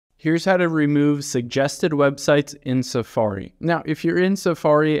Here's how to remove suggested websites in Safari. Now, if you're in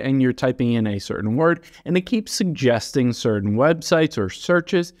Safari and you're typing in a certain word and it keeps suggesting certain websites or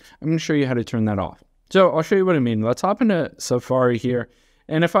searches, I'm going to show you how to turn that off. So I'll show you what I mean. Let's hop into Safari here.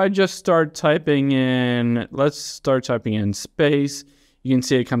 And if I just start typing in, let's start typing in space, you can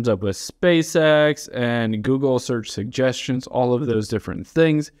see it comes up with SpaceX and Google search suggestions, all of those different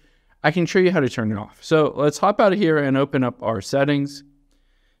things. I can show you how to turn it off. So let's hop out of here and open up our settings.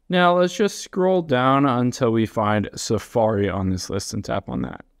 Now let's just scroll down until we find Safari on this list and tap on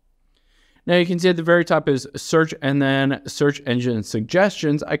that. Now you can see at the very top is search and then search engine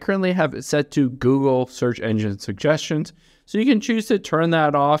suggestions. I currently have it set to Google search engine suggestions. So you can choose to turn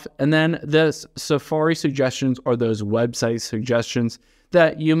that off, and then this Safari suggestions are those website suggestions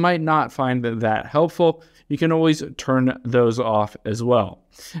that you might not find that helpful. You can always turn those off as well.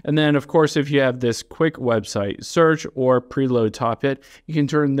 And then of course, if you have this quick website search or preload top hit, you can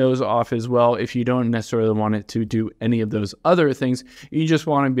turn those off as well if you don't necessarily want it to do any of those other things. You just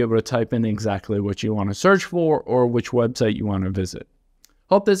want to be able to type in exactly what you want to search for or which website you want to visit.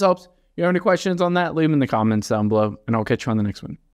 Hope this helps. If you have any questions on that, leave them in the comments down below, and I'll catch you on the next one.